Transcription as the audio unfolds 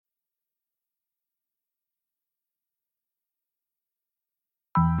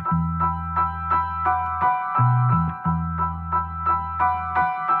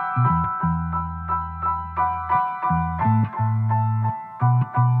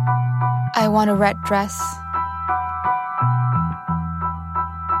I want a red dress.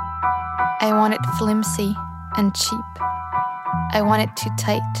 I want it flimsy and cheap. I want it too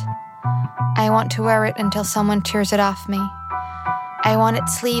tight. I want to wear it until someone tears it off me. I want it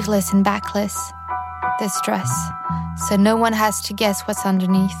sleeveless and backless, this dress, so no one has to guess what's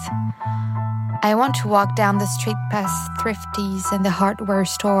underneath. I want to walk down the street past Thrifties and the hardware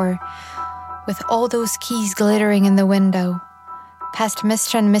store, with all those keys glittering in the window, past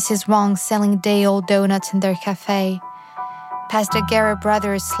Mr. and Mrs. Wong selling day-old donuts in their cafe, past the Garrett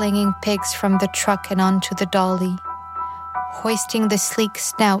brothers slinging pigs from the truck and onto the dolly, hoisting the sleek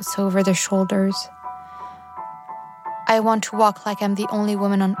snouts over their shoulders. I want to walk like I'm the only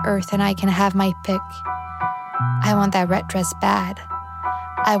woman on earth and I can have my pick. I want that red dress bad.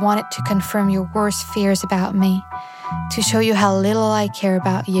 I want it to confirm your worst fears about me, to show you how little I care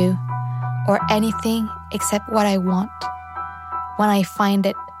about you, or anything except what I want. When I find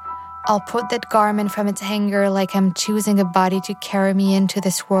it, I'll put that garment from its hanger like I'm choosing a body to carry me into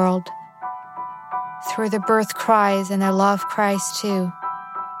this world. Through the birth cries and the love cries too,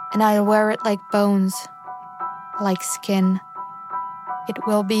 and I'll wear it like bones, like skin. It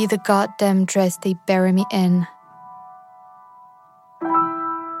will be the goddamn dress they bury me in.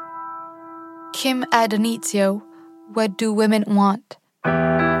 Kim Adonizio, What Do Women Want?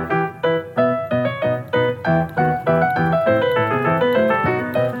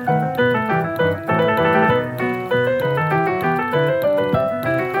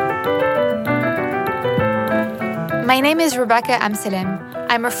 My name is Rebecca Amselem.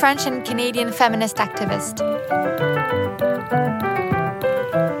 I'm a French and Canadian feminist activist.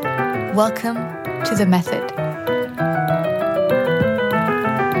 Welcome to The Method.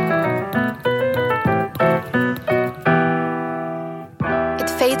 It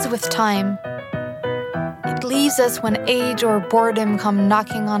fades with time. It leaves us when age or boredom come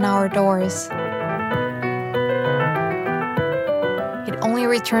knocking on our doors. It only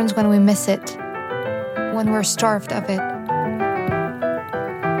returns when we miss it, when we're starved of it.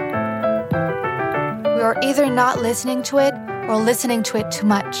 We are either not listening to it or listening to it too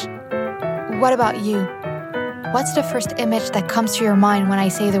much. What about you? What's the first image that comes to your mind when I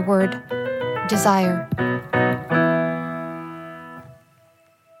say the word desire?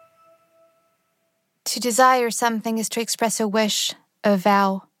 To desire something is to express a wish, a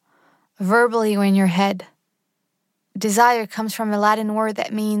vow, verbally or in your head. Desire comes from a Latin word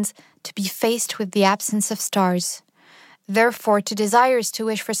that means to be faced with the absence of stars. Therefore, to desire is to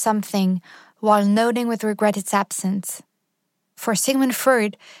wish for something while noting with regret its absence. For Sigmund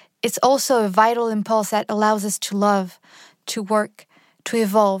Freud, it's also a vital impulse that allows us to love, to work, to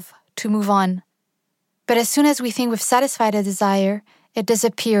evolve, to move on. But as soon as we think we've satisfied a desire, it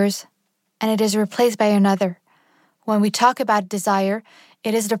disappears, and it is replaced by another. When we talk about desire,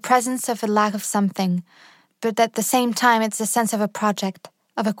 it is the presence of a lack of something, but at the same time, it's the sense of a project,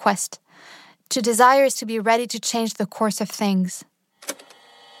 of a quest. To desire is to be ready to change the course of things.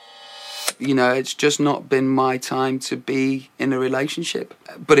 You know, it's just not been my time to be in a relationship,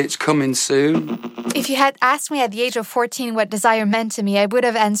 but it's coming soon. If you had asked me at the age of 14 what desire meant to me, I would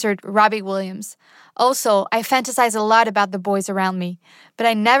have answered Robbie Williams. Also, I fantasize a lot about the boys around me, but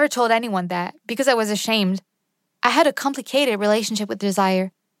I never told anyone that because I was ashamed. I had a complicated relationship with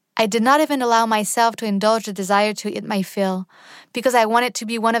desire. I did not even allow myself to indulge the desire to eat my fill because I wanted to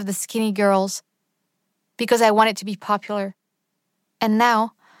be one of the skinny girls, because I wanted to be popular. And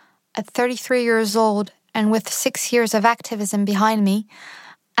now, at 33 years old and with 6 years of activism behind me,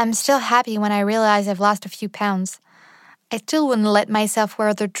 I'm still happy when I realize I've lost a few pounds. I still wouldn't let myself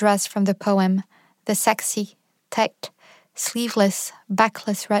wear the dress from the poem, the sexy, tight, sleeveless,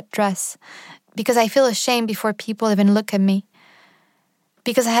 backless red dress, because I feel ashamed before people even look at me.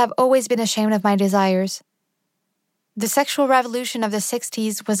 Because I have always been ashamed of my desires. The sexual revolution of the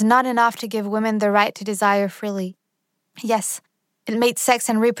 60s was not enough to give women the right to desire freely. Yes, it made sex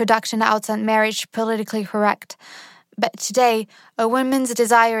and reproduction outside marriage politically correct. But today, a woman's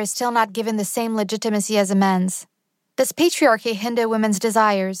desire is still not given the same legitimacy as a man's. Does patriarchy hinder women's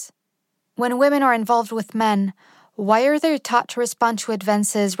desires? When women are involved with men, why are they taught to respond to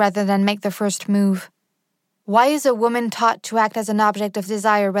advances rather than make the first move? Why is a woman taught to act as an object of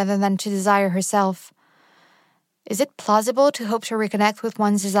desire rather than to desire herself? Is it plausible to hope to reconnect with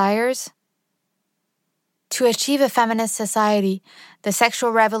one's desires? To achieve a feminist society, the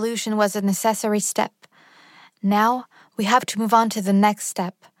sexual revolution was a necessary step. Now, we have to move on to the next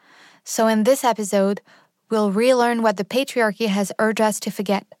step. So in this episode, we'll relearn what the patriarchy has urged us to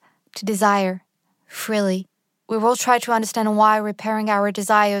forget, to desire, freely. We will try to understand why repairing our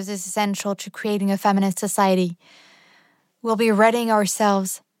desires is essential to creating a feminist society. We'll be readying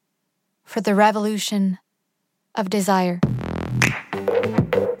ourselves, for the revolution of desire.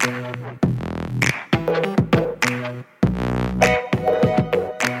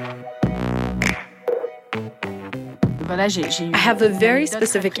 I have a very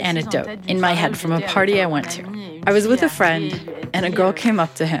specific anecdote in my head from a party I went to. I was with a friend, and a girl came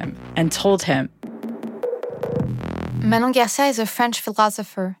up to him and told him. Manon Garcia is a French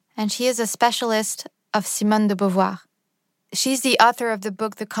philosopher, and she is a specialist of Simone de Beauvoir. She's the author of the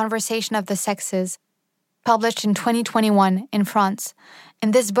book The Conversation of the Sexes, published in 2021 in France.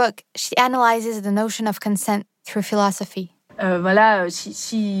 In this book, she analyzes the notion of consent through philosophy.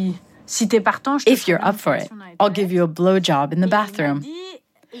 If you're up for it, I'll give you a blowjob in the bathroom.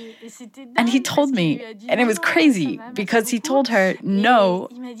 And he told me, and it was crazy, because he told her, no,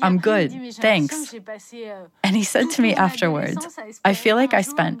 I'm good, thanks. And he said to me afterwards, I feel like I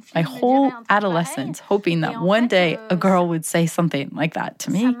spent my whole adolescence hoping that one day a girl would say something like that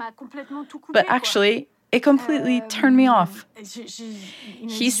to me. But actually, it completely turned me off.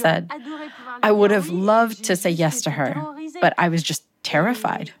 He said, I would have loved to say yes to her, but I was just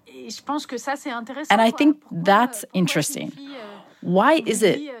terrified. And I think that's interesting. Why is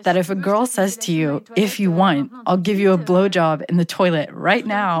it that if a girl says to you, if you want, I'll give you a blowjob in the toilet right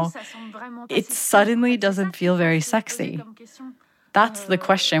now, it suddenly doesn't feel very sexy? That's the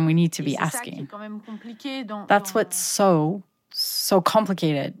question we need to be asking. That's what's so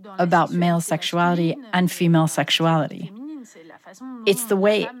complicated about male sexuality and female sexuality. It's the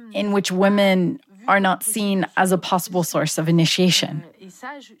way in which women are not seen as a possible source of initiation.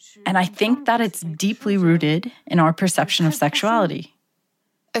 And I think that it's deeply rooted in our perception of sexuality.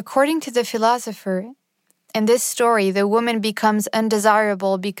 According to the philosopher, in this story, the woman becomes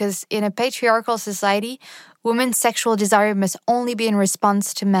undesirable because in a patriarchal society, women's sexual desire must only be in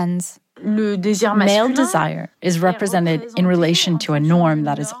response to men's. Male desire is represented in relation to a norm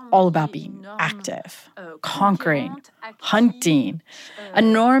that is all about being active, conquering, hunting, a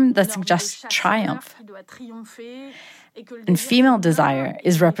norm that suggests triumph. And female desire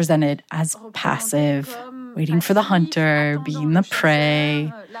is represented as passive, waiting for the hunter, being the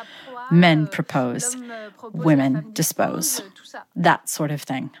prey. Men propose, women dispose. That sort of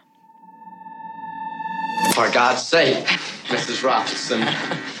thing. For God's sake, Mrs. Robinson.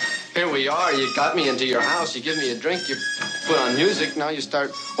 Here we are. You got me into your house. You give me a drink. You put on music. Now you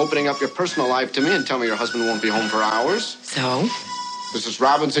start opening up your personal life to me and tell me your husband won't be home for hours. So? Mrs.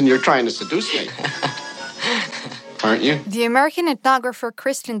 Robinson, you're trying to seduce me. Aren't you? The American ethnographer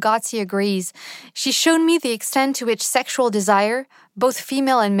Kristen Gotze agrees. She showed me the extent to which sexual desire, both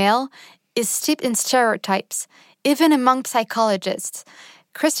female and male, is steeped in stereotypes, even among psychologists.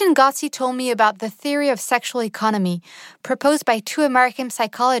 Kristen Gotze told me about the theory of sexual economy proposed by two American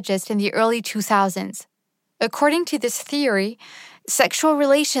psychologists in the early 2000s. According to this theory, sexual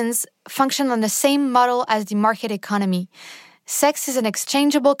relations function on the same model as the market economy. Sex is an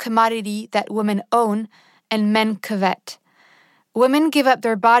exchangeable commodity that women own and men covet. Women give up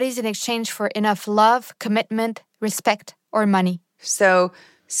their bodies in exchange for enough love, commitment, respect, or money. So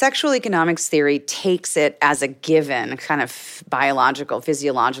sexual economics theory takes it as a given, a kind of biological,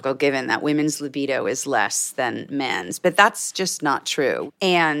 physiological given that women's libido is less than men's. But that's just not true.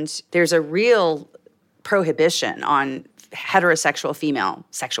 And there's a real prohibition on heterosexual female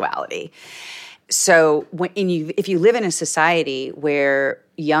sexuality. So if you live in a society where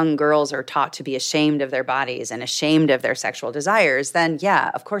young girls are taught to be ashamed of their bodies and ashamed of their sexual desires, then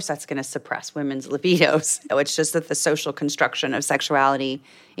yeah, of course that's going to suppress women's libidos. It's just that the social construction of sexuality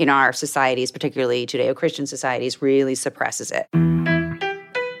in our societies, particularly Judeo-Christian societies, really suppresses it.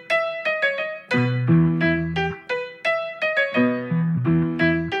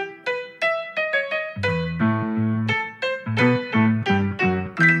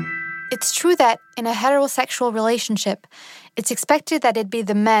 It's true that in a heterosexual relationship, it's expected that it be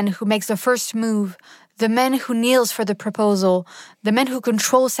the man who makes the first move, the man who kneels for the proposal, the man who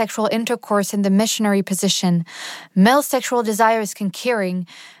controls sexual intercourse in the missionary position. Male sexual desire is conquering,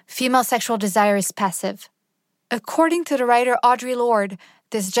 female sexual desire is passive. According to the writer Audre Lorde,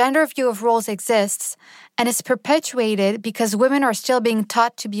 this gender view of roles exists and is perpetuated because women are still being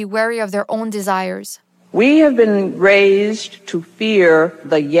taught to be wary of their own desires. We have been raised to fear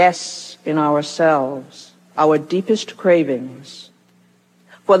the yes in ourselves, our deepest cravings.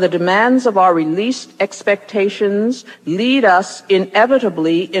 For the demands of our released expectations lead us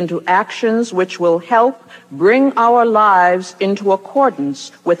inevitably into actions which will help bring our lives into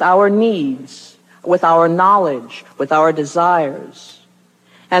accordance with our needs, with our knowledge, with our desires.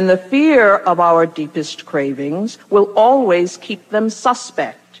 And the fear of our deepest cravings will always keep them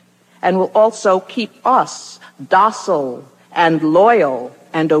suspect and will also keep us docile and loyal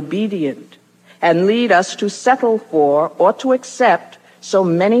and obedient, and lead us to settle for or to accept so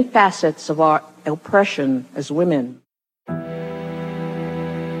many facets of our oppression as women.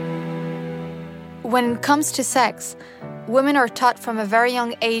 When it comes to sex, women are taught from a very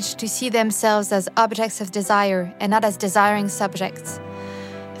young age to see themselves as objects of desire and not as desiring subjects.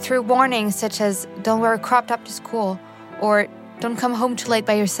 Through warnings such as don't wear a crop top to school or don't come home too late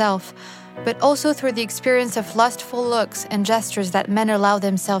by yourself, but also through the experience of lustful looks and gestures that men allow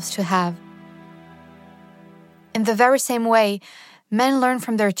themselves to have. In the very same way, men learn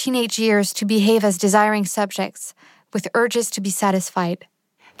from their teenage years to behave as desiring subjects, with urges to be satisfied.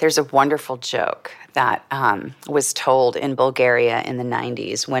 There's a wonderful joke that was told in Bulgaria in the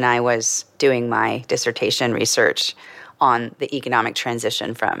 90s when I was doing my dissertation research on the economic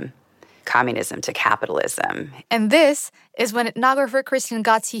transition from communism to capitalism. And this is when ethnographer Christian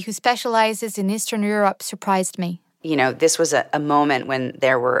Gotzi, who specializes in Eastern Europe, surprised me. You know, this was a moment when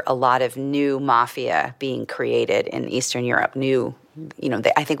there were a lot of new mafia being created in Eastern Europe.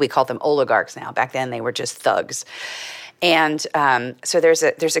 I think we call them oligarchs now. Back then they were just thugs. And so there's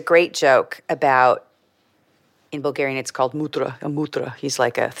a great joke about, in Bulgarian it's called mutra. He's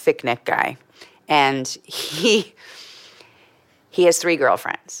like a thick-necked guy. And he has 3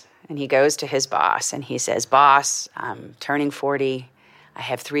 girlfriends. And he goes to his boss and he says, "Boss, I'm turning 40. I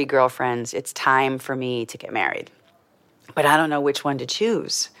have 3 girlfriends. It's time for me to get married. But I don't know which one to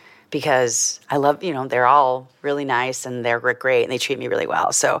choose because I love, they're all really nice and they're great and they treat me really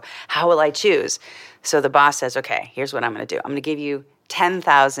well. So how will I choose?" So the boss says, "Okay, here's what I'm going to do. I'm going to give you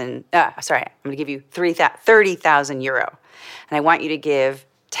 30,000 euro. And I want you to give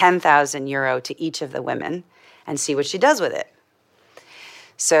 10,000 euro to each of the women and see what she does with it."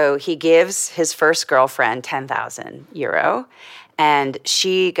 So he gives his first girlfriend 10,000 euro, and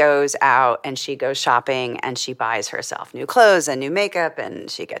she goes out and she goes shopping and she buys herself new clothes and new makeup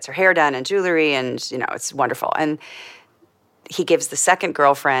and she gets her hair done and jewelry and, it's wonderful. And he gives the second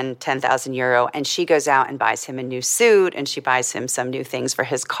girlfriend 10,000 euro and she goes out and buys him a new suit and she buys him some new things for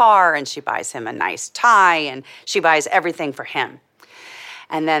his car and she buys him a nice tie and she buys everything for him.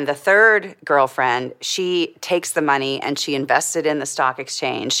 And then the third girlfriend, she takes the money and she invests it in the stock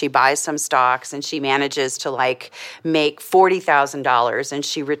exchange. She buys some stocks and she manages to make $40,000 and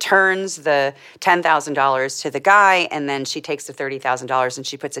she returns the $10,000 to the guy and then she takes the $30,000 and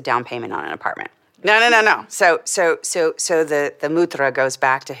she puts a down payment on an apartment. No. So the mutra goes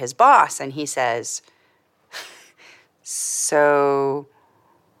back to his boss and he says, "So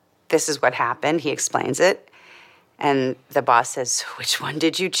this is what happened." He explains it. And the boss says, "Which one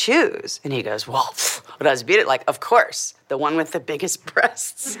did you choose?" And he goes, "Well, let's beat it. Of course, the one with the biggest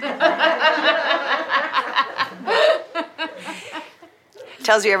breasts."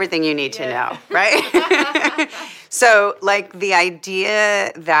 Tells you everything you need to know, right? So, the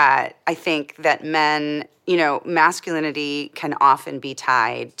idea that I think that men, masculinity can often be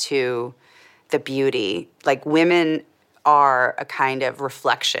tied to the beauty. Women are a kind of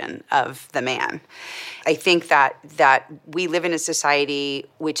reflection of the man. I think that we live in a society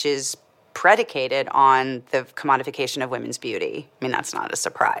which is predicated on the commodification of women's beauty. I mean, that's not a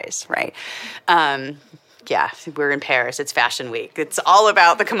surprise, right? We're in Paris. It's Fashion Week. It's all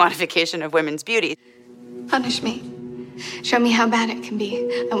about the commodification of women's beauty. Punish me. Show me how bad it can be.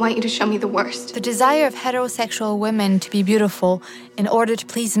 I want you to show me the worst. The desire of heterosexual women to be beautiful in order to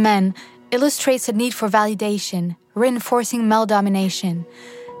please men illustrates a need for validation, reinforcing male domination.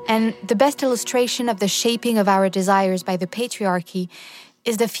 And the best illustration of the shaping of our desires by the patriarchy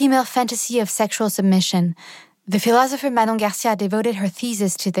is the female fantasy of sexual submission. The philosopher Manon Garcia devoted her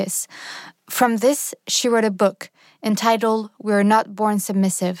thesis to this. From this, she wrote a book entitled "We're Not Born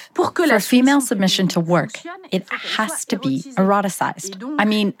Submissive." For female submission to work, it has to be eroticized. I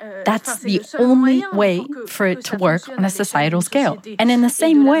mean, that's the only way for it to work on a societal scale. And in the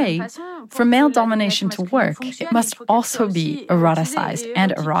same way, for male domination to work, it must also be eroticized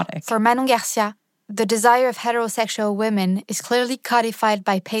and erotic. For Manon Garcia, the desire of heterosexual women is clearly codified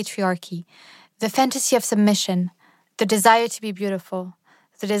by patriarchy. The fantasy of submission, the desire to be beautiful,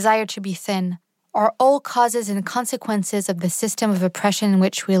 the desire to be thin, are all causes and consequences of the system of oppression in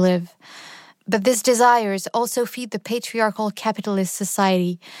which we live. But these desires also feed the patriarchal capitalist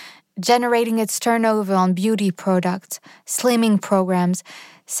society, generating its turnover on beauty products, slimming programs,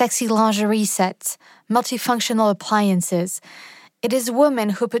 sexy lingerie sets, multifunctional appliances. It is women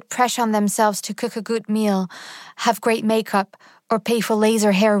who put pressure on themselves to cook a good meal, have great makeup, or pay for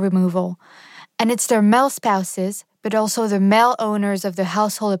laser hair removal. And it's their male spouses, but also the male owners of the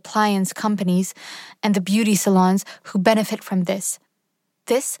household appliance companies and the beauty salons who benefit from this.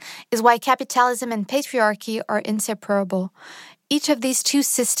 This is why capitalism and patriarchy are inseparable. Each of these two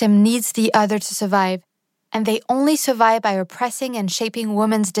systems needs the other to survive, and they only survive by oppressing and shaping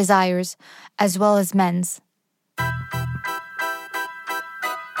women's desires, as well as men's.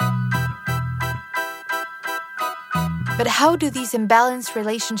 But how do these imbalanced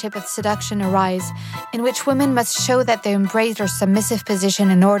relationships of seduction arise, in which women must show that they embrace their submissive position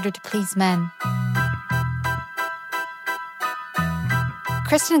in order to please men?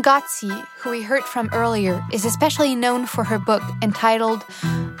 Kristen Gotzi, who we heard from earlier, is especially known for her book entitled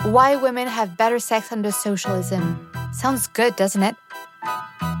Why Women Have Better Sex Under Socialism. Sounds good, doesn't it?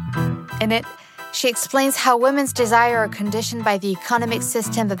 In it, she explains how women's desires are conditioned by the economic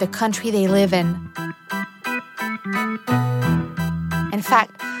system of the country they live in. In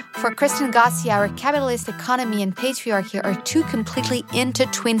fact, for Kristen Gotzi, our capitalist economy and patriarchy are two completely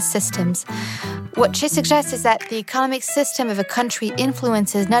intertwined systems. What she suggests is that the economic system of a country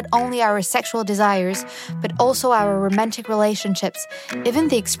influences not only our sexual desires, but also our romantic relationships, even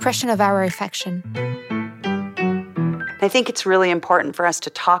the expression of our affection. I think it's really important for us to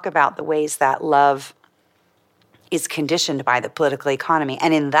talk about the ways that love is conditioned by the political economy.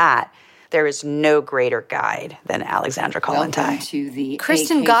 And in that, there is no greater guide than Alexandra Kollontai.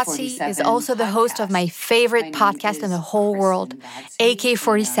 Kristen Gotzi is also the host of my favorite podcast in the whole world,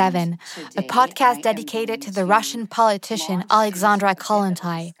 AK-47, a podcast dedicated to the Russian politician Alexandra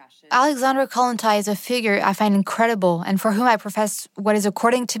Kollontai. Alexandra Kollontai is a figure I find incredible and for whom I profess what is,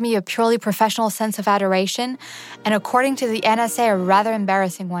 according to me, a purely professional sense of adoration, and according to the NSA, a rather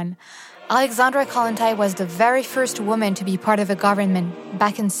embarrassing one. Alexandra Kollontai was the very first woman to be part of a government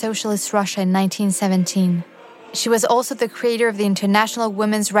back in socialist Russia in 1917. She was also the creator of the International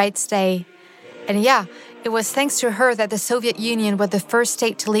Women's Rights Day. And yeah, it was thanks to her that the Soviet Union was the first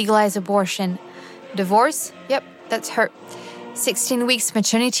state to legalize abortion. Divorce? Yep, that's her. 16 weeks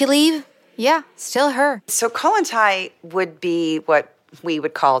maternity leave? Yeah, still her. So Kollontai would be what we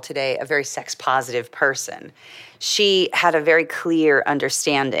would call today a very sex-positive person. She had a very clear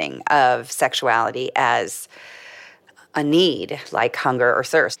understanding of sexuality as a need, like hunger or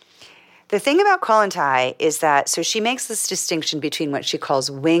thirst. The thing about Kollontai is that, so she makes this distinction between what she calls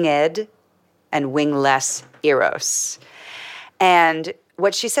winged and wingless eros. And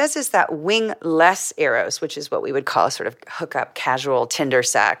what she says is that wingless eros, which is what we would call sort of hookup, casual Tinder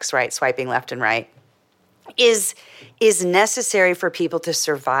sex, right, swiping left and right, is necessary for people to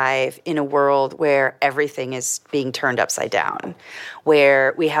survive in a world where everything is being turned upside down,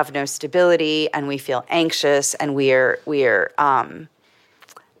 where we have no stability and we feel anxious and we're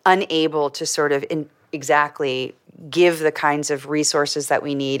unable to sort of exactly give the kinds of resources that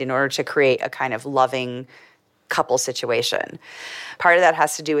we need in order to create a kind of loving couple situation. Part of that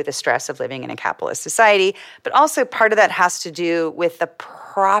has to do with the stress of living in a capitalist society, but also part of that has to do with the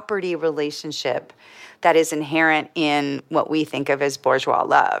property relationship that is inherent in what we think of as bourgeois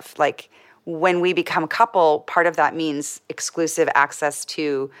love. Like, when we become a couple, part of that means exclusive access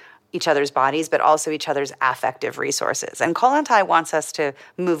to each other's bodies, but also each other's affective resources. And Kollontai wants us to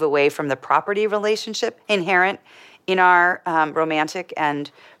move away from the property relationship inherent in our romantic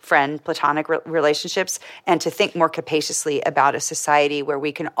and friend platonic relationships, and to think more capaciously about a society where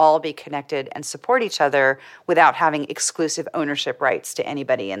we can all be connected and support each other without having exclusive ownership rights to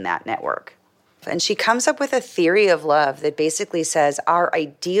anybody in that network. And she comes up with a theory of love that basically says our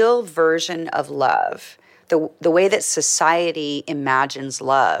ideal version of love, the way that society imagines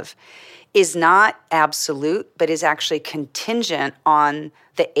love, is not absolute, but is actually contingent on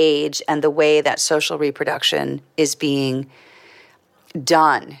the age and the way that social reproduction is being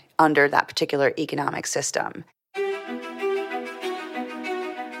done under that particular economic system.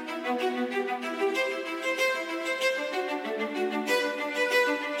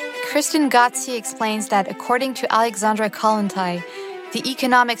 Kristen Gotzi explains that according to Alexandra Kollontai, the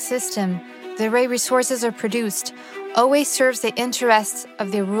economic system, the way resources are produced, always serves the interests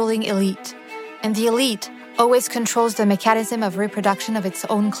of the ruling elite, and the elite always controls the mechanism of reproduction of its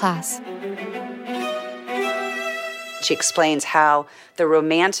own class. She explains how the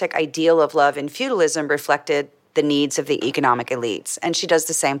romantic ideal of love in feudalism reflected the needs of the economic elites, and she does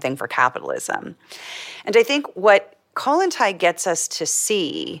the same thing for capitalism. And I think what Kollontai gets us to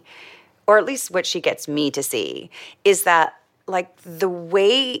see, or at least what she gets me to see, is that like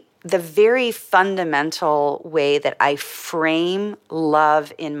the very fundamental way that I frame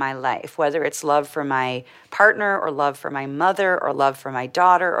love in my life, whether it's love for my partner or love for my mother or love for my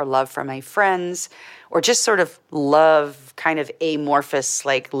daughter or love for my friends, or just sort of love, kind of amorphous,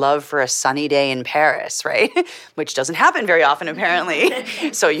 like love for a sunny day in Paris, right? Which doesn't happen very often, apparently.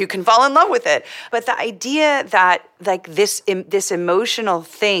 So you can fall in love with it. But the idea that like this emotional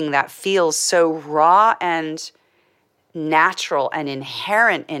thing that feels so raw and natural and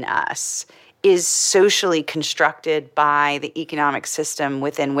inherent in us is socially constructed by the economic system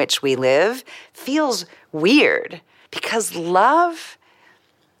within which we live feels weird. Because love,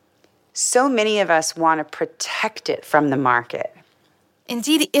 so many of us want to protect it from the market.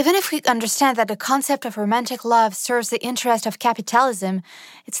 Indeed, even if we understand that the concept of romantic love serves the interest of capitalism,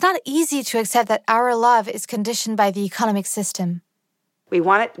 it's not easy to accept that our love is conditioned by the economic system. We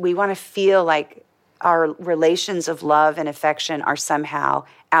want to feel like our relations of love and affection are somehow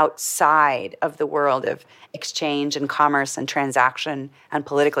outside of the world of exchange and commerce and transaction and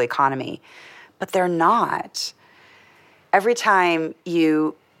political economy. But they're not. Every time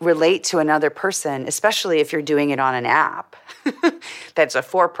you relate to another person, especially if you're doing it on an app that's a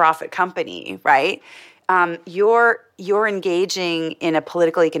for-profit company, right? You're engaging in a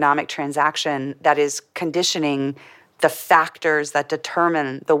political economic transaction that is conditioning the factors that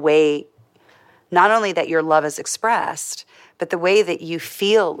determine the way, not only that your love is expressed, but the way that you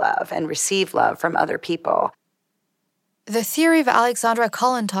feel love and receive love from other people. The theory of Alexandra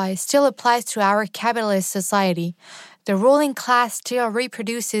Kollontai still applies to our capitalist society. The ruling class still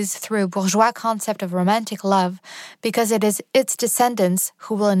reproduces through a bourgeois concept of romantic love because it is its descendants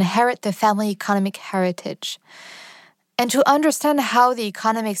who will inherit the family economic heritage. And to understand how the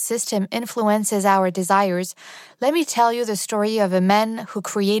economic system influences our desires, let me tell you the story of a man who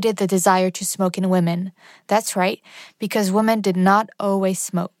created the desire to smoke in women. That's right, because women did not always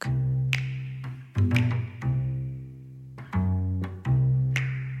smoke.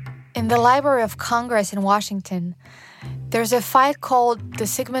 In the Library of Congress in Washington, there's a file called the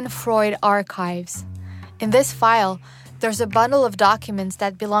Sigmund Freud Archives. In this file, there's a bundle of documents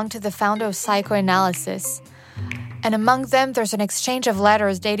that belong to the founder of psychoanalysis. And among them, there's an exchange of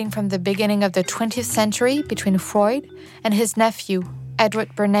letters dating from the beginning of the 20th century between Freud and his nephew, Edward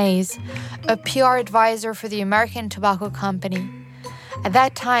Bernays, a PR advisor for the American Tobacco Company. At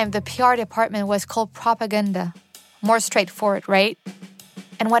that time, the PR department was called propaganda. More straightforward, right?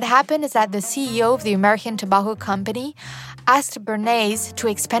 And what happened is that the CEO of the American Tobacco Company asked Bernays to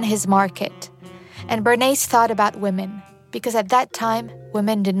expand his market. And Bernays thought about women, because at that time,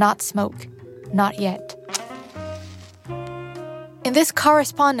 women did not smoke. Not yet. In this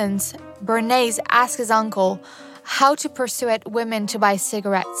correspondence, Bernays asked his uncle how to persuade women to buy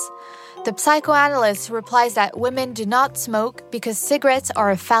cigarettes. The psychoanalyst replies that women do not smoke because cigarettes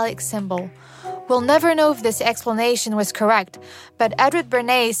are a phallic symbol. We'll never know if this explanation was correct, but Edward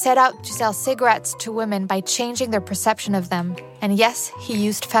Bernays set out to sell cigarettes to women by changing their perception of them. And yes, he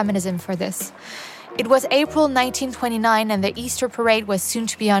used feminism for this. It was April 1929 and the Easter parade was soon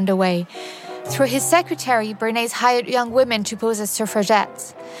to be underway. Through his secretary, Bernays hired young women to pose as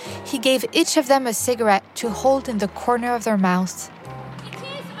suffragettes. He gave each of them a cigarette to hold in the corner of their mouth.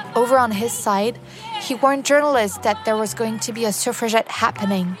 Over on his side, he warned journalists that there was going to be a suffragette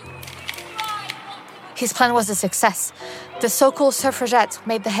happening. His plan was a success. The so-called suffragettes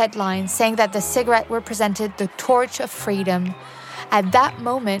made the headlines, saying that the cigarette represented the torch of freedom. At that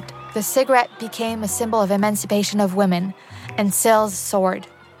moment, the cigarette became a symbol of emancipation of women, and sales soared.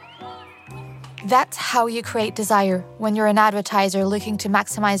 That's how you create desire when you're an advertiser looking to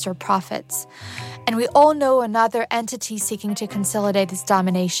maximize your profits. And we all know another entity seeking to consolidate its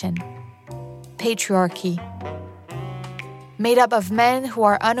domination: patriarchy. Made up of men who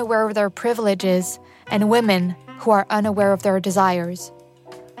are unaware of their privileges and women who are unaware of their desires.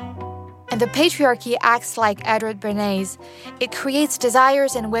 And the patriarchy acts like Edward Bernays. It creates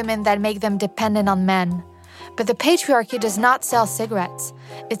desires in women that make them dependent on men. But the patriarchy does not sell cigarettes.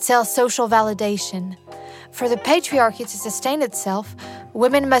 It sells social validation. For the patriarchy to sustain itself,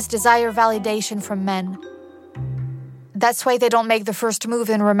 women must desire validation from men. That's why they don't make the first move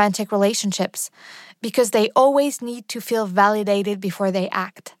in romantic relationships, because they always need to feel validated before they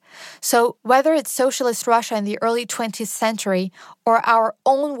act. So whether it's socialist Russia in the early 20th century or our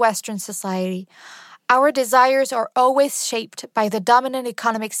own Western society, our desires are always shaped by the dominant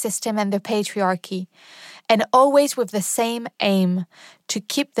economic system and the patriarchy, and always with the same aim: to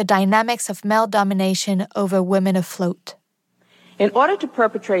keep the dynamics of male domination over women afloat. In order to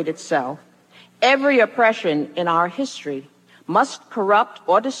perpetrate itself, every oppression in our history must corrupt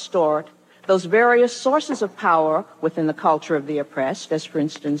or distort those various sources of power within the culture of the oppressed, as for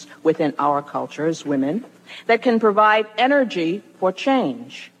instance within our culture as women, that can provide energy for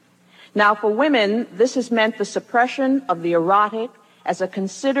change. Now, for women, this has meant the suppression of the erotic as a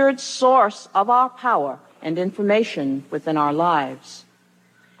considered source of our power and information within our lives.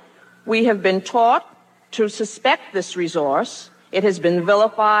 We have been taught to suspect this resource. It has been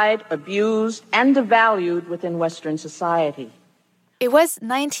vilified, abused, and devalued within Western society. It was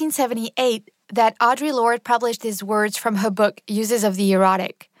 1978 that Audre Lorde published these words from her book, Uses of the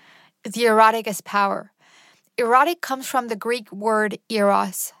Erotic. The erotic as power. Erotic comes from the Greek word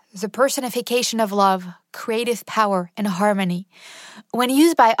eros, the personification of love, creative power, and harmony. When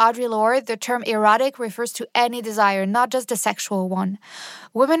used by Audre Lorde, the term erotic refers to any desire, not just a sexual one.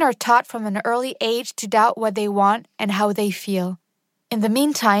 Women are taught from an early age to doubt what they want and how they feel. In the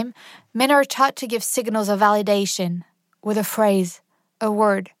meantime, men are taught to give signals of validation with a phrase, a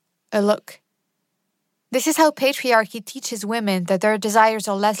word, a look. This is how patriarchy teaches women that their desires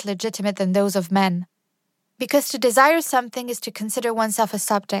are less legitimate than those of men. Because to desire something is to consider oneself a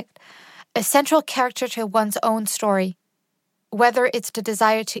subject, a central character to one's own story. Whether it's the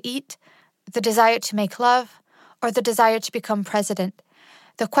desire to eat, the desire to make love, or the desire to become president.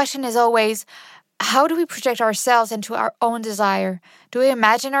 The question is always, how do we project ourselves into our own desire? Do we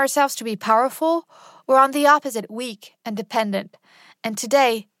imagine ourselves to be powerful, or on the opposite, weak and dependent? And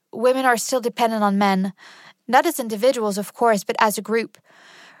today, women are still dependent on men, not as individuals, of course, but as a group.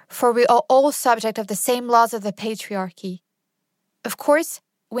 For we are all subject of the same laws of the patriarchy. Of course,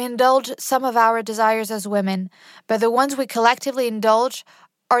 we indulge some of our desires as women, but the ones we collectively indulge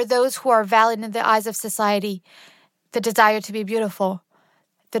are those who are valid in the eyes of society. The desire to be beautiful,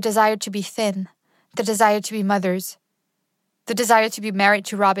 the desire to be thin, the desire to be mothers, the desire to be married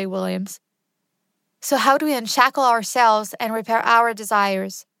to Robbie Williams. So how do we unshackle ourselves and repair our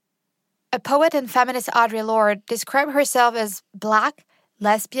desires? A poet and feminist, Audre Lorde, described herself as Black,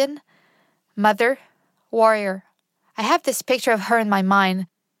 lesbian, mother, warrior. I have this picture of her in my mind.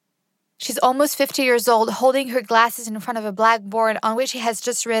 She's almost 50 years old, holding her glasses in front of a blackboard on which she has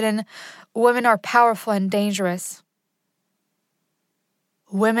just written, "Women are powerful and dangerous."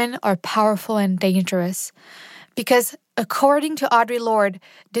 Women are powerful and dangerous. Because, according to Audre Lorde,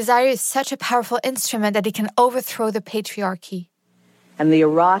 desire is such a powerful instrument that it can overthrow the patriarchy. And the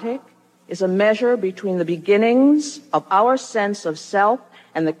erotic is a measure between the beginnings of our sense of self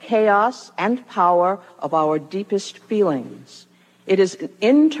and the chaos and power of our deepest feelings. It is an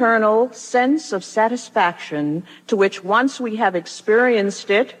internal sense of satisfaction to which, once we have experienced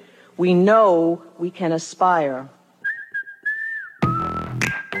it, we know we can aspire.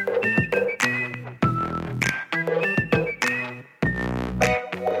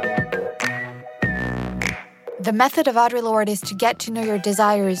 The method of Audre Lorde is to get to know your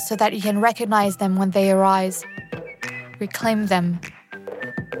desires so that you can recognize them when they arise, reclaim them,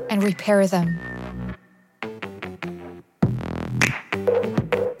 and repair them.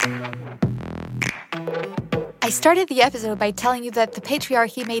 I started the episode by telling you that the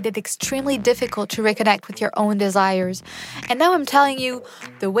patriarchy made it extremely difficult to reconnect with your own desires. And now I'm telling you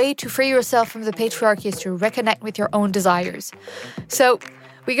the way to free yourself from the patriarchy is to reconnect with your own desires. So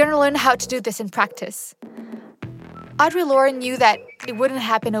we're going to learn how to do this in practice. Audre Lorde knew that it wouldn't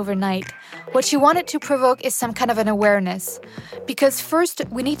happen overnight. What she wanted to provoke is some kind of an awareness. Because first,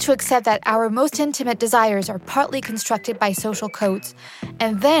 we need to accept that our most intimate desires are partly constructed by social codes,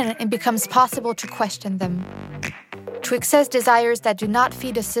 and then it becomes possible to question them. To access desires that do not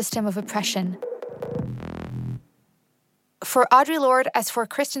feed a system of oppression. For Audre Lorde, as for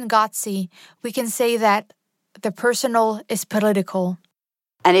Kristen Gotze, we can say that the personal is political.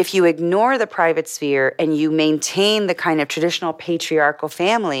 And if you ignore the private sphere and you maintain the kind of traditional patriarchal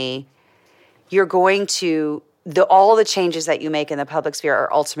family, you're going to, all the changes that you make in the public sphere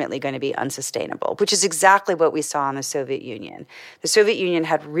are ultimately going to be unsustainable, which is exactly what we saw in the Soviet Union. The Soviet Union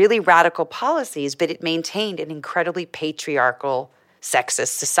had really radical policies, but it maintained an incredibly patriarchal,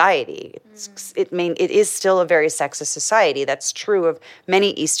 sexist society. It is still a very sexist society. That's true of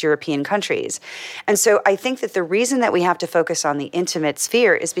many East European countries. And so I think that the reason that we have to focus on the intimate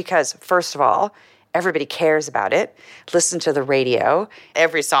sphere is because, first of all, everybody cares about it. Listen to the radio.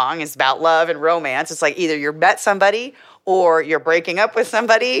 Every song is about love and romance. It's like either you met somebody or you're breaking up with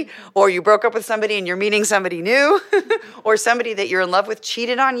somebody, or you broke up with somebody and you're meeting somebody new, or somebody that you're in love with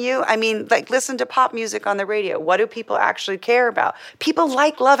cheated on you. I mean, like, listen to pop music on the radio. What do people actually care about? People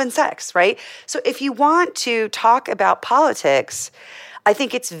like love and sex, right? So if you want to talk about politics, I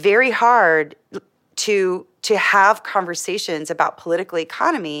think it's very hard to have conversations about political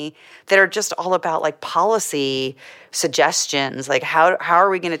economy that are just all about like policy suggestions, like how are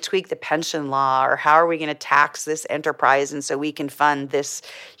we going to tweak the pension law, or how are we going to tax this enterprise and so we can fund this,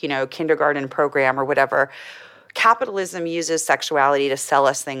 kindergarten program or whatever. Capitalism uses sexuality to sell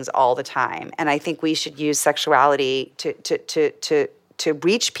us things all the time, and I think we should use sexuality to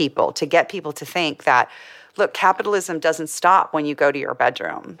reach people, to get people to think that, look, capitalism doesn't stop when you go to your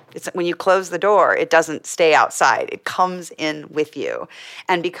bedroom. It's when you close the door, it doesn't stay outside. It comes in with you.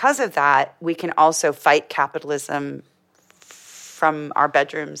 And because of that, we can also fight capitalism from our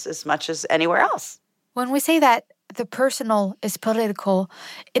bedrooms as much as anywhere else. When we say that the personal is political,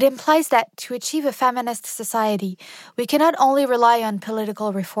 it implies that to achieve a feminist society, we cannot only rely on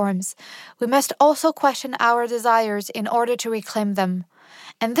political reforms. We must also question our desires in order to reclaim them.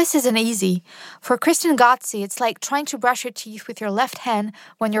 And this isn't easy. For Kristen Gotze, it's like trying to brush your teeth with your left hand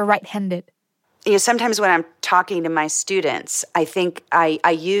when you're right-handed. Sometimes when I'm talking to my students, I think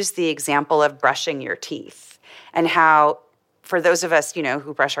I use the example of brushing your teeth and how for those of us,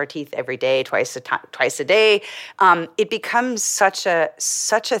 who brush our teeth every day, twice a day, it becomes such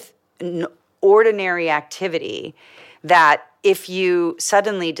an ordinary activity that if you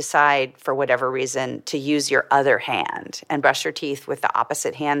suddenly decide, for whatever reason, to use your other hand and brush your teeth with the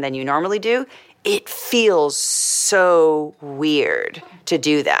opposite hand than you normally do, it feels so weird to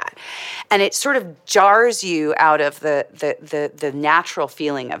do that. And it sort of jars you out of the natural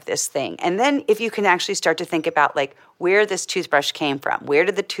feeling of this thing. And then if you can actually start to think about where this toothbrush came from, where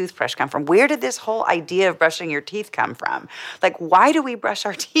did the toothbrush come from, where did this whole idea of brushing your teeth come from? Why do we brush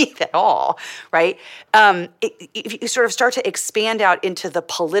our teeth at all, right? If you sort of start to expand out into the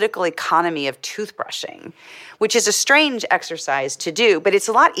political economy of toothbrushing, which is a strange exercise to do, but it's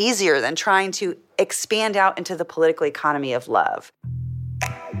a lot easier than trying to expand out into the political economy of love.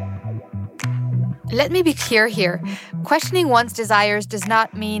 Let me be clear here. Questioning one's desires does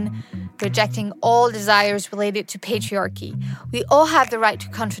not mean rejecting all desires related to patriarchy. We all have the right to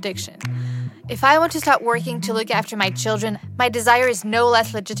contradiction. If I want to start working to look after my children, my desire is no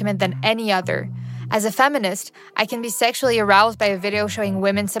less legitimate than any other. As a feminist, I can be sexually aroused by a video showing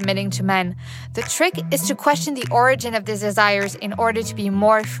women submitting to men. The trick is to question the origin of these desires in order to be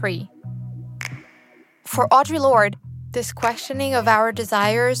more free. For Audre Lorde, this questioning of our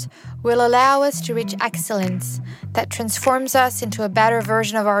desires will allow us to reach excellence that transforms us into a better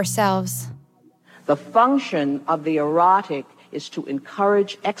version of ourselves. The function of the erotic is to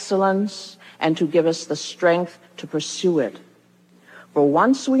encourage excellence and to give us the strength to pursue it. For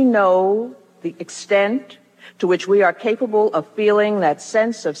once we know the extent to which we are capable of feeling that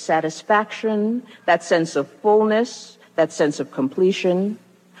sense of satisfaction, that sense of fullness, that sense of completion,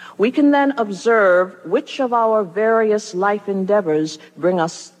 we can then observe which of our various life endeavors bring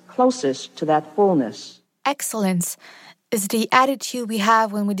us closest to that fullness. Excellence is the attitude we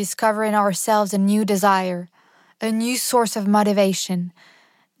have when we discover in ourselves a new desire, a new source of motivation.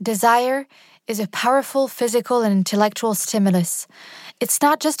 Desire is a powerful physical and intellectual stimulus. It's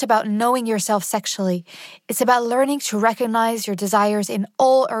not just about knowing yourself sexually. It's about learning to recognize your desires in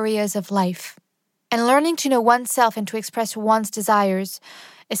all areas of life. And learning to know oneself and to express one's desires,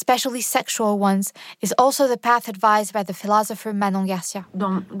 especially sexual ones, is also the path advised by the philosopher Manon Garcia.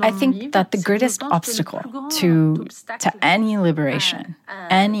 I think that the greatest obstacle to any liberation,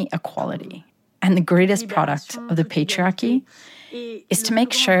 any equality, and the greatest product of the patriarchy is to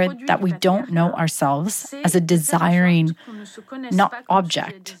make sure that we don't know ourselves as a desiring, not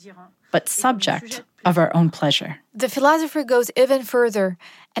object, but subject of our own pleasure. The philosopher goes even further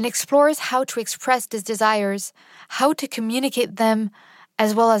and explores how to express these desires, how to communicate them,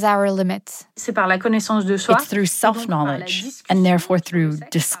 as well as our limits. It's through self-knowledge, and therefore through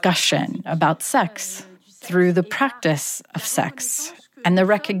discussion about sex, through the practice of sex, and the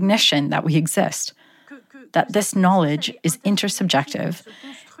recognition that we exist, that this knowledge is intersubjective,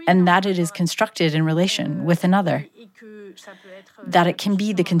 and that it is constructed in relation with another, that it can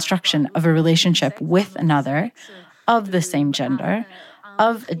be the construction of a relationship with another, of the same gender,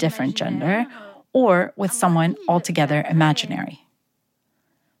 of a different gender, or with someone altogether imaginary.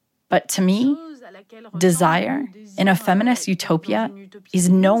 But to me, desire in a feminist utopia is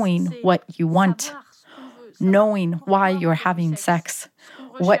knowing what you want, knowing why you're having sex,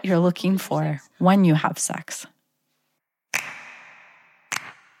 what you're looking for when you have sex.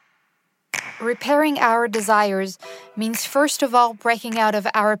 Repairing our desires means first of all breaking out of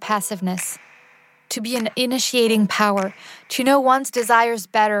our passiveness, to be an initiating power, to know one's desires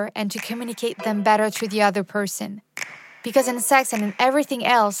better and to communicate them better to the other person. Because in sex and in everything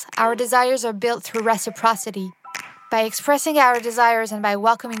else, our desires are built through reciprocity, by expressing our desires and by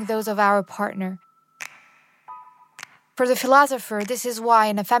welcoming those of our partner. For the philosopher, this is why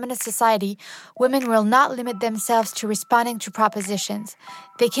in a feminist society, women will not limit themselves to responding to propositions.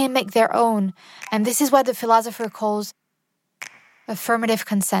 They can make their own, and this is what the philosopher calls affirmative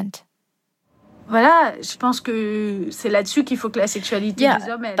consent. Yeah,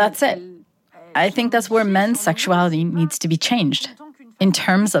 that's it. I think that's where men's sexuality needs to be changed. In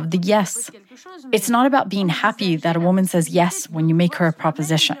terms of the yes. It's not about being happy that a woman says yes when you make her a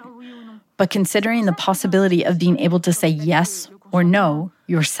proposition, but considering the possibility of being able to say yes or no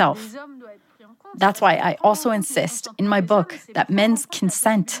yourself. That's why I also insist in my book that men's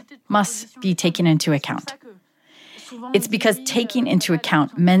consent must be taken into account. It's because taking into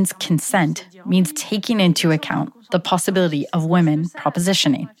account men's consent means taking into account the possibility of women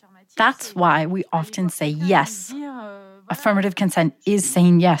propositioning. That's why we often say yes. Affirmative consent is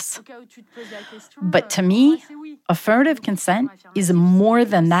saying yes. But to me, affirmative consent is more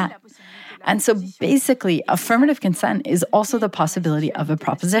than that. And so basically, affirmative consent is also the possibility of a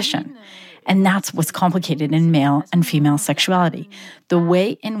proposition. And that's what's complicated in male and female sexuality, the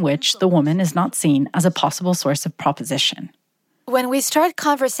way in which the woman is not seen as a possible source of proposition. When we start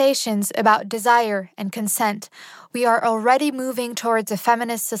conversations about desire and consent, we are already moving towards a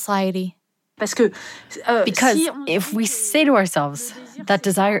feminist society. Because if we say to ourselves that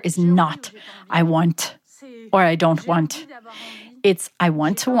desire is not I want or I don't want, it's I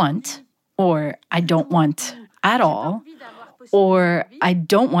want to want or I don't want at all, or I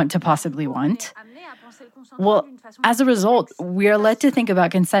don't want to possibly want, well, as a result, we are led to think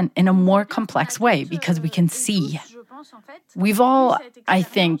about consent in a more complex way because we can see. We've all, I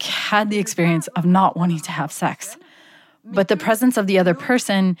think, had the experience of not wanting to have sex, but the presence of the other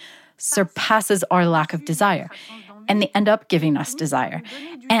person surpasses our lack of desire, and they end up giving us desire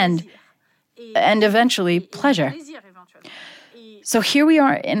and eventually pleasure. So here we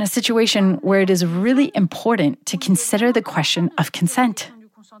are in a situation where it is really important to consider the question of consent.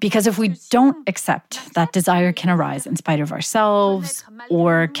 Because if we don't accept that desire can arise in spite of ourselves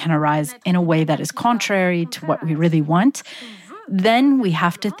or can arise in a way that is contrary to what we really want, then we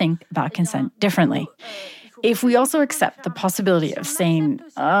have to think about consent differently. If we also accept the possibility of saying,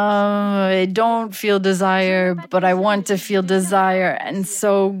 I don't feel desire, but I want to feel desire, and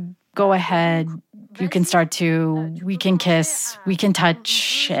so go ahead, you can start to, we can kiss, we can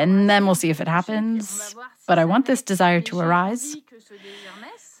touch, and then we'll see if it happens. But I want this desire to arise.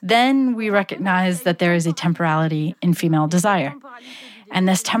 Then we recognize that there is a temporality in female desire. And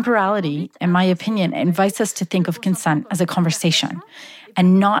this temporality, in my opinion, invites us to think of consent as a conversation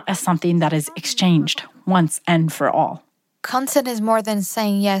and not as something that is exchanged once and for all. Consent is more than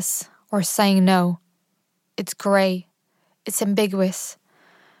saying yes or saying no. It's gray. It's ambiguous.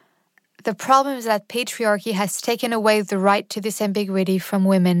 The problem is that patriarchy has taken away the right to this ambiguity from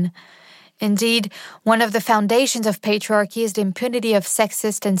women. Indeed, one of the foundations of patriarchy is the impunity of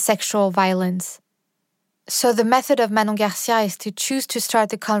sexist and sexual violence. So the method of Manon Garcia is to choose to start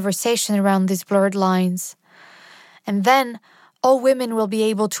the conversation around these blurred lines. And then, all women will be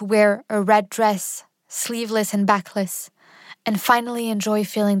able to wear a red dress, sleeveless and backless, and finally enjoy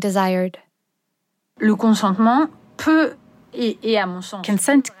feeling desired. Le consentement peut, et à mon sens,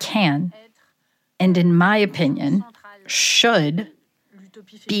 consent can, and in my opinion, should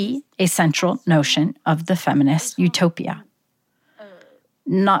be a central notion of the feminist utopia.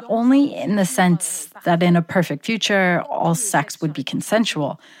 Not only in the sense that in a perfect future, all sex would be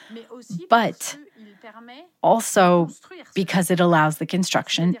consensual, but also because it allows the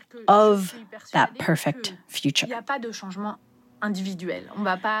construction of that perfect future.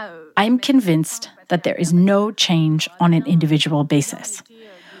 I'm convinced that there is no change on an individual basis.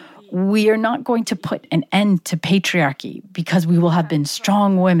 We are not going to put an end to patriarchy because we will have been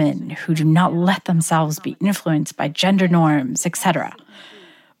strong women who do not let themselves be influenced by gender norms, etc.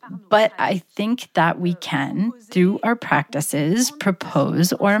 But I think that we can, through our practices,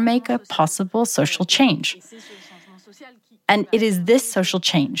 propose or make a possible social change. And it is this social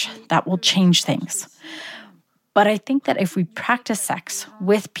change that will change things. But I think that if we practice sex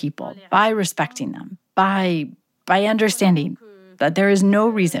with people by respecting them, by understanding that there is no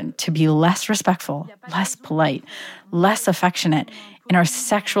reason to be less respectful, less polite, less affectionate in our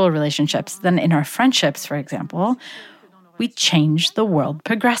sexual relationships than in our friendships, for example, we change the world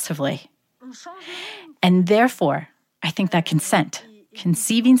progressively. And therefore, I think that consent,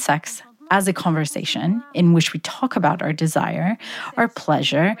 conceiving sex as a conversation in which we talk about our desire, our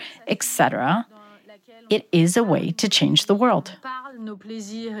pleasure, etc., it is a way to change the world. Nos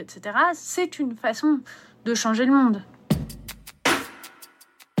plaisirs, etc., c'est une façon de changer le monde.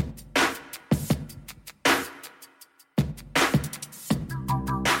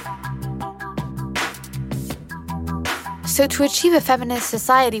 So to achieve a feminist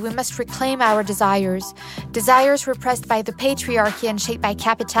society, we must reclaim our desires repressed by the patriarchy and shaped by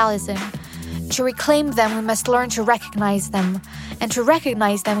capitalism. To reclaim them, we must learn to recognize them. And to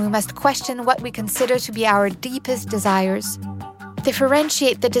recognize them, we must question what we consider to be our deepest desires.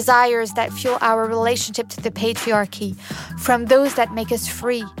 Differentiate the desires that fuel our relationship to the patriarchy from those that make us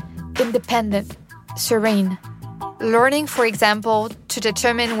free, independent, serene. Learning, for example, to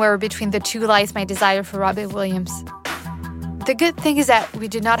determine where between the two lies my desire for Robbie Williams. The good thing is that we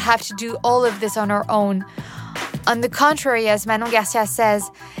do not have to do all of this on our own. On the contrary, as Manon Garcia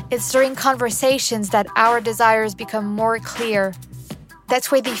says, it's during conversations that our desires become more clear.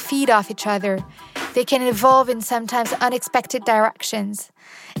 That's where they feed off each other. They can evolve in sometimes unexpected directions.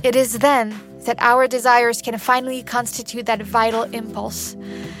 It is then that our desires can finally constitute that vital impulse,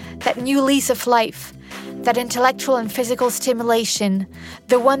 that new lease of life, that intellectual and physical stimulation,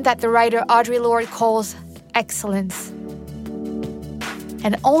 the one that the writer Audre Lorde calls excellence.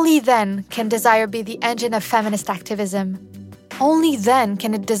 And only then can desire be the engine of feminist activism. Only then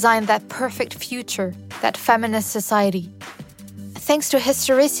can it design that perfect future, that feminist society. Thanks to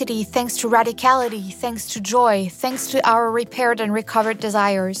historicity, thanks to radicality, thanks to joy, thanks to our repaired and recovered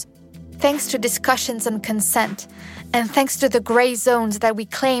desires, thanks to discussions on consent, and thanks to the gray zones that we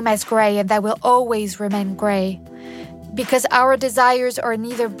claim as gray and that will always remain gray. Because our desires are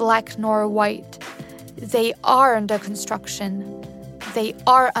neither black nor white. They are under construction. They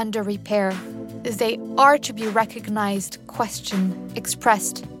are under repair. They are to be recognized, questioned,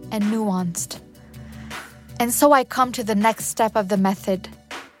 expressed, and nuanced. And so I come to the next step of the method,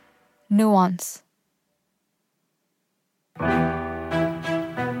 nuance.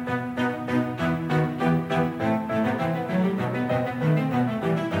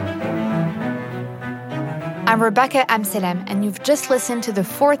 I'm Rebecca Amselem, and you've just listened to the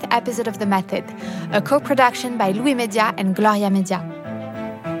 4th episode of The Method, a co-production by Louis Media and Gloria Media.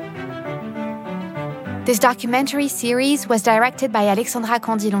 This documentary series was directed by Alexandra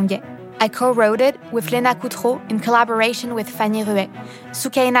Candy-Longuet. I co-wrote it with Lena Coutreau in collaboration with Fanny Ruet.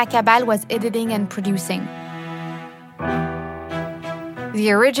 Soukaina Kabal was editing and producing.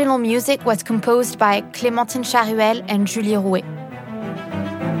 The original music was composed by Clémentine Charuel and Julie Rouet.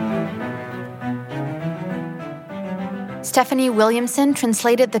 Stephanie Williamson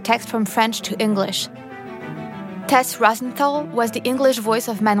translated the text from French to English. Tess Rosenthal was the English voice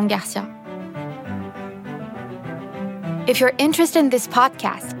of Manon Garcia. If you're interested in this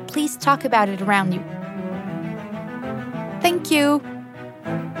podcast, please talk about it around you. Thank you.